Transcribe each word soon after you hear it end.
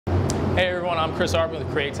Hey everyone, I'm Arpin with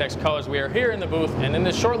Createx Colors. We are here in the booth, and in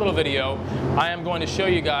this short little video, I am going to show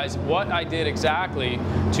you guys what I did exactly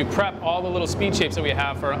to prep all the little speed shapes that we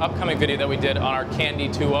have for an upcoming video that we did on our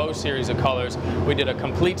candy2o series of colors. We did a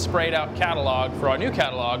complete sprayed out catalog for our new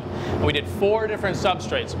catalog, and we did 4 different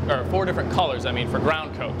substrates, or 4 different colors, for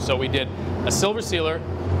ground coat. So we did a silver sealer,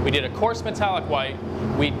 we did a coarse metallic white,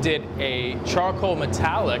 we did a charcoal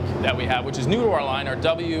metallic that we have, which is new to our line,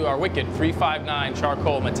 our Wicked 359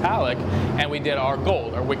 charcoal metallic, and we did our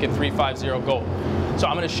gold, our Wicked 350 gold. So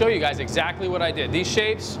I'm going to show you guys exactly what I did. These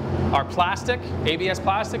shapes are plastic, ABS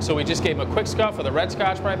plastic, so we just gave them a quick scuff with a red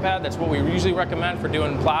Scotch-Brite pad. That's what we usually recommend for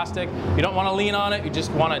doing plastic. You don't want to lean on it, you just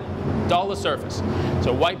want to dull the surface.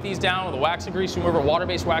 So wipe these down with a wax and grease remover,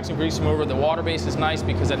 water-based wax and grease remover. The water-based is nice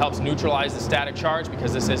because it helps neutralize the static charge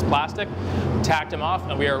because this is plastic. Tacked them off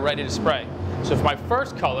and we are ready to spray. So for my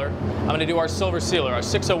first color, I'm going to do our silver sealer, our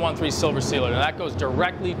 6013 silver sealer, and that goes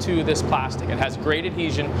directly to this plastic. It has great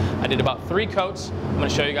adhesion. I did about 3 coats. I'm going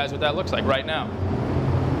to show you guys what that looks like right now.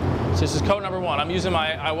 So this is coat number 1. I'm using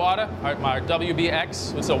my Iwata, my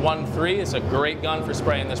WBX. It's a 1.3. It's a great gun for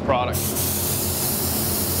spraying this product.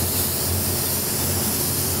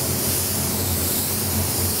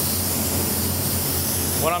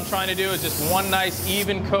 What I'm trying to do is just one nice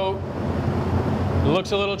even coat. It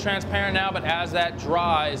looks a little transparent now, but as that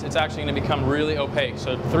dries, it's actually going to become really opaque.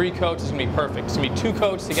 So 3 coats is going to be perfect. It's going to be 2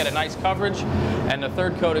 coats to get a nice coverage, and the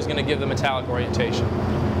 3rd coat is going to give the metallic orientation.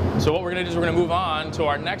 So what we're going to do is we're going to move on to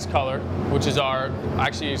our next color, which is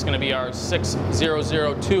it's going to be our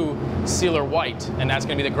 6002 sealer white, and that's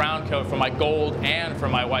going to be the ground coat for my gold and for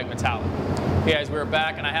my white metallic. Okay guys, we're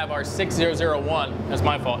back, and I have our 6001, that's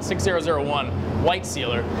my fault, 6001 white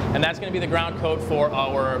sealer, and that's going to be the ground coat for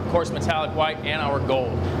our coarse metallic white and our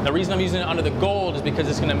gold. The reason I'm using it under the gold is because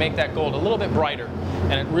it's going to make that gold a little bit brighter,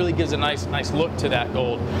 and it really gives a nice look to that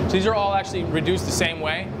gold. So these are all actually reduced the same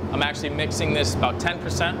way. I'm actually mixing this about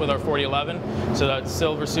 10% with our 4011, so that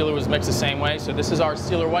silver sealer was mixed the same way. So this is our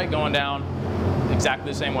sealer white going down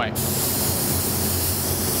exactly the same way.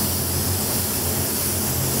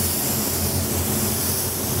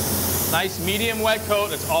 Nice medium wet coat,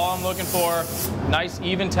 that's all I'm looking for. Nice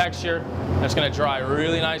even texture. That's going to dry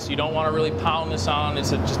really nice. You don't want to really pound this on. It's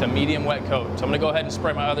just a medium wet coat. So I'm going to go ahead and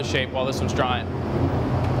spray my other shape while this one's drying.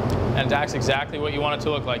 And that's exactly what you want it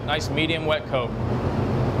to look like. Nice medium wet coat.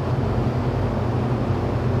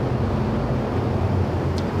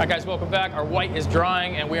 Alright guys, welcome back. Our white is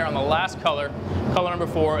drying and we are on the last color, color number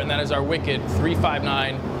 4, and that is our Wicked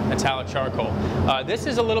 359 metallic charcoal. This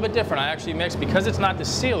is a little bit different. I actually mixed, because it's not the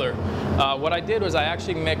sealer, what I did was I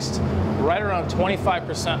actually mixed right around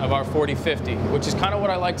 25% of our 4050, which is kind of what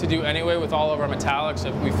I like to do anyway with all of our metallics.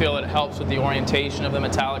 If we feel it helps with the orientation of the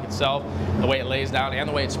metallic itself, the way it lays down and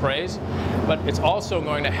the way it sprays. But it's also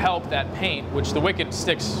going to help that paint, which the Wicked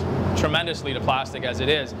sticks tremendously to plastic as it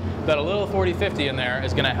is, but a little 4050 in there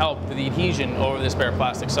is going to help the adhesion over this bare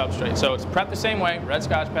plastic substrate. So it's prepped the same way, red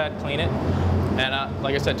Scotch pad, clean it, and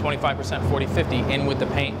like I said, 25% 4050 in with the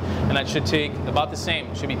paint. And that should take about the same.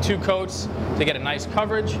 It should be 2 coats to get a nice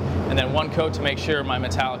coverage, and then 1 coat to make sure my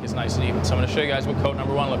metallic is nice and even. So I'm going to show you guys what coat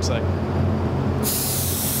number 1 looks like.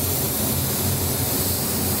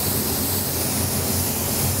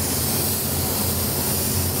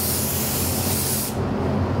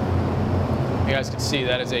 You guys can see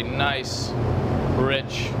that is a nice,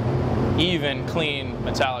 rich, even, clean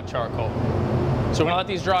metallic charcoal. So we're going to let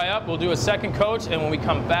these dry up. We'll do a 2nd coat, and when we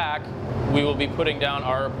come back, we will be putting down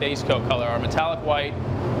our base coat color, our metallic white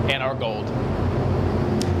and our gold.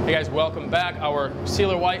 Hey guys, welcome back. Our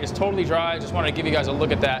sealer white is totally dry. I just wanted to give you guys a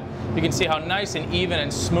look at that. You can see how nice and even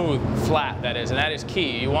and smooth flat that is, and that is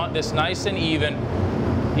key. You want this nice and even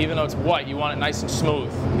though it's white, you want it nice and smooth,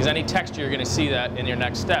 because any texture, you're going to see that in your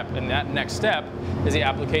next step. And that next step is the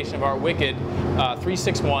application of our Wicked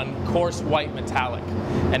 361 coarse white metallic.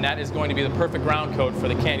 And that is going to be the perfect ground coat for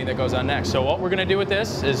the candy that goes on next. So what we're going to do with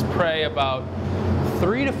this is spray about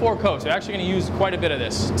 3 to 4 coats. We're actually going to use quite a bit of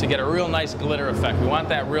this to get a real nice glitter effect. We want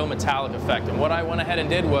that real metallic effect. And what I went ahead and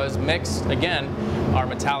did was mix, again, our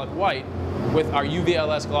metallic white with our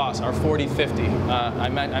UVLS gloss, our 4050. I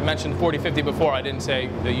mentioned 4050 before. I didn't say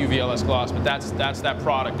the UVLS gloss, but that's that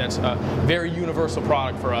product. That's a very universal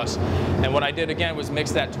product for us. And what I did again was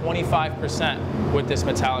mix that 25% with this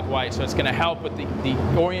metallic white. So it's going to help with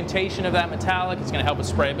the orientation of that metallic. It's going to help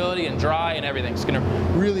with sprayability and dry and everything. It's going to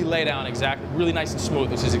really lay down exactly, really nice and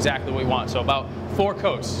smooth, which is exactly what we want. So about 4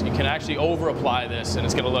 coats. You can actually over apply this and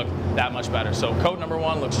it's going to look that much better. So coat number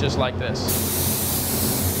 1 looks just like this.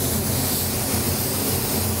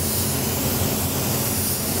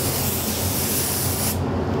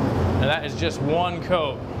 And that is just 1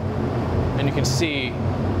 coat. and you can see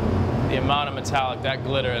the amount of metallic, that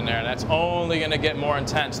glitter in there, and that's only going to get more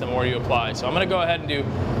intense the more you apply. So I'm going to go ahead and do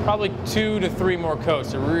probably 2 to 3 more coats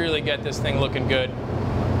to really get this thing looking good.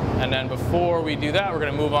 And then before we do that, we're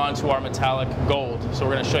going to move on to our metallic gold. So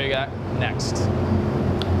we're going to show you that next.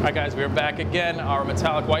 All right, guys, we are back again. Our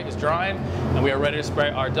metallic white is drying, and we are ready to spray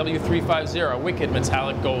our W350 Wicked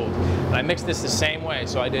Metallic Gold. And I mixed this the same way,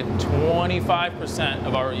 so I did 25%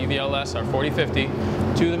 of our UVLS, our 4050,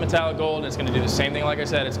 to the metallic gold, and it's going to do the same thing. Like I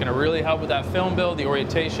said, it's going to really help with that film build, the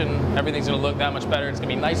orientation, everything's going to look that much better. It's going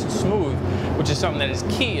to be nice and smooth, which is something that is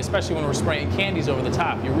key, especially when we're spraying candies over the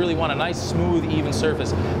top. You really want a nice, smooth, even surface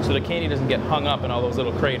so the candy doesn't get hung up in all those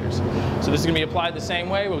little craters. So this is going to be applied the same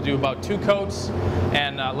way. We'll do about 2 coats,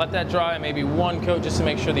 and let that dry, maybe 1 coat just to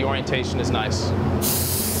make sure the orientation is nice.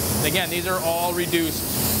 And again, these are all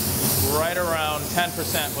reduced right around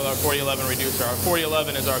 10% with our 4011 reducer. Our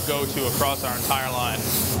 4011 is our go-to across our entire line.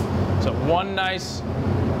 So 1 nice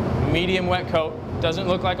medium wet coat. Doesn't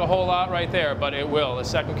look like a whole lot right there, but it will. The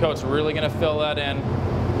second coat's really going to fill that in,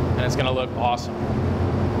 and it's going to look awesome.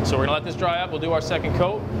 So we're going to let this dry up. We'll do our second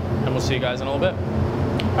coat, and we'll see you guys in a little bit.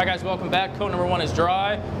 All right, guys, welcome back. Coat number 1 is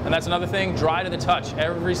dry, and that's another thing, dry to the touch.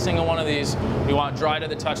 Every single one of these, you want dry to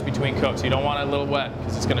the touch between coats. You don't want it a little wet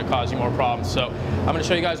because it's going to cause you more problems. So I'm going to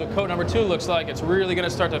show you guys what coat number 2 looks like. It's really going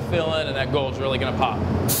to start to fill in, and that gold's really going to pop.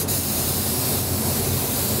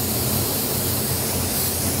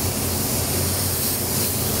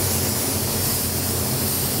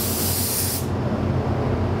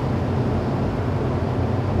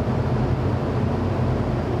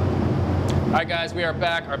 All right, guys, we are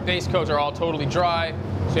back. Our base coats are all totally dry.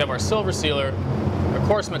 So we have our silver sealer, our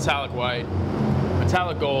coarse metallic white,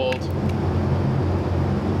 metallic gold,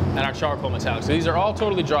 and our charcoal metallic. So these are all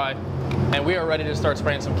totally dry, and we are ready to start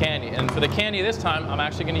spraying some candy. And for the candy this time, I'm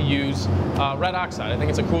actually going to use red oxide. I think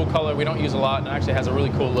it's a cool color. We don't use a lot, and it actually has a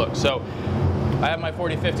really cool look. So I have my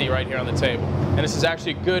 4050 right here on the table, and this is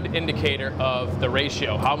actually a good indicator of the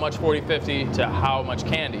ratio, how much 4050 to how much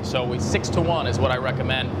candy. So 6 to 1 is what I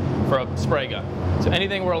recommend for a spray gun. So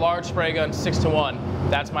anything where a large spray gun, 6 to 1,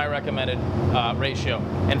 that's my recommended ratio.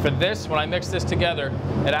 And for this, when I mix this together,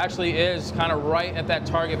 it actually is kind of right at that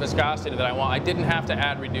target viscosity that I want. I didn't have to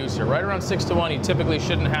add reducer. Right around 6 to 1, you typically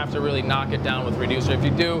shouldn't have to really knock it down with reducer. If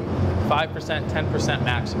you do, 5%, 10%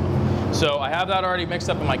 maximum. So I have that already mixed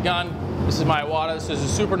up in my gun. This is my Iwata. This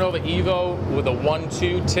is a Supernova Evo with a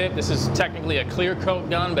 1-2 tip. This is technically a clear coat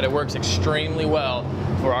gun, but it works extremely well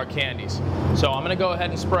for our candies. So I'm going to go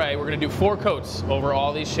ahead and spray. We're going to do 4 coats over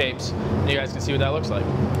all these shapes, and you guys can see what that looks like.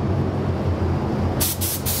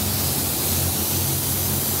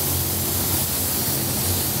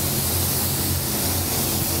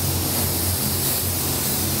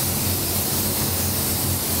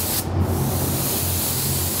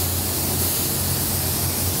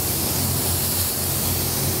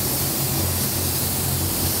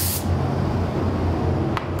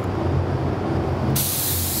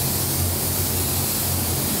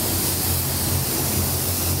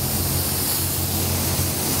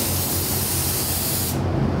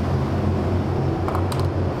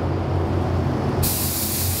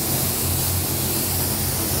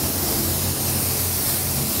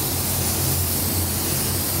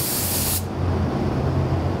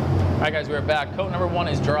 All right, guys, we're back. Coat number 1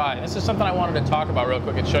 is dry. This is something I wanted to talk about real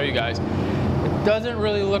quick and show you guys. It doesn't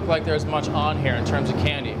really look like there's much on here in terms of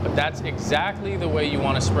candy, but that's exactly the way you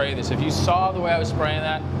want to spray this. If you saw the way I was spraying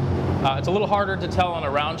that, it's a little harder to tell on a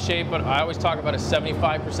round shape, but I always talk about a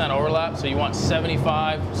 75% overlap. So you want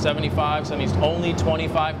 75, 75, so that means only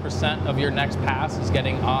 25% of your next pass is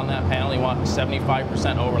getting on that panel. You want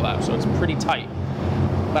 75% overlap, so it's pretty tight.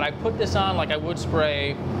 But I put this on like I would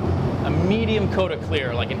spray a medium coat of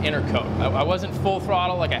clear, like an inner coat. I wasn't full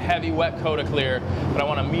throttle like a heavy wet coat of clear, but I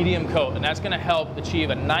want a medium coat, and that's going to help achieve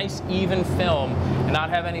a nice even film and not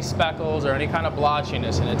have any speckles or any kind of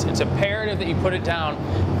blotchiness. And it's imperative that you put it down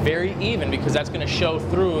very even, because that's going to show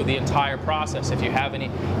through the entire process if you have any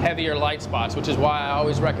heavier light spots, which is why I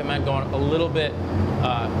always recommend going a little bit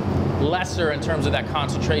lesser in terms of that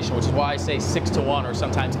concentration, which is why I say 6 to 1 or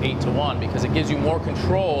sometimes 8 to 1, because it gives you more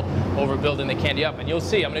control over building the candy up. And you'll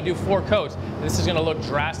see, I'm going to do 4 coats, and this is going to look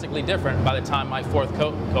drastically different by the time my 4th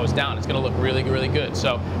coat goes down. It's going to look really, really good.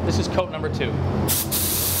 So this is coat number 2.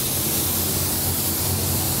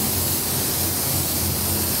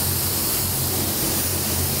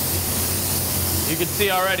 You can see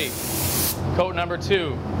already, coat number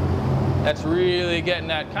 2, that's really getting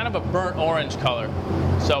that kind of a burnt orange color.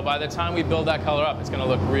 So by the time we build that color up, it's going to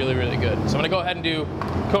look really, really good. So I'm going to go ahead and do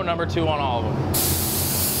coat number 2 on all of them.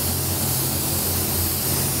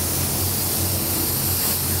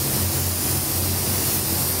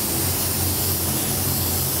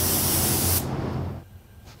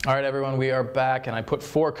 All right, everyone, we are back, and I put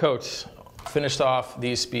 4 coats, finished off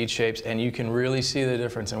these speed shapes, and you can really see the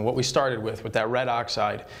difference in what we started with that red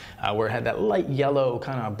oxide, where it had that light yellow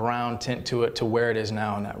kind of brown tint to it, to where it is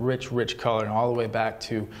now, and that rich color, and all the way back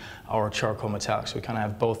to our charcoal metallic. So we kind of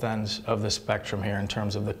have both ends of the spectrum here in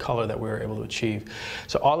terms of the color that we were able to achieve.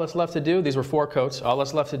 So all that's left to do, these were 4 coats, all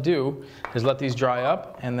that's left to do is let these dry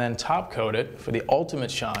up and then top coat it for the ultimate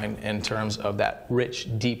shine in terms of that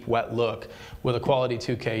rich, deep, wet look with a quality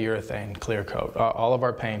 2K urethane clear coat. All of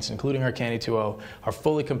our paints, including our candy2o, are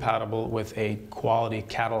fully compatible with a quality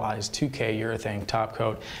catalyzed 2K urethane top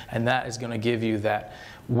coat, and that is going to give you that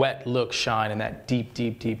wet look shine and that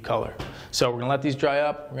deep color. So we're going to let these dry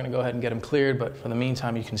up. We're going to go ahead and get them cleared, but for the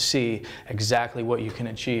meantime, you can see exactly what you can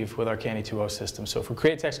achieve with our candy2o system. So for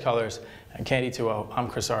Createx Colors and candy2o, I'm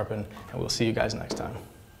Arpin, and we'll see you guys next time.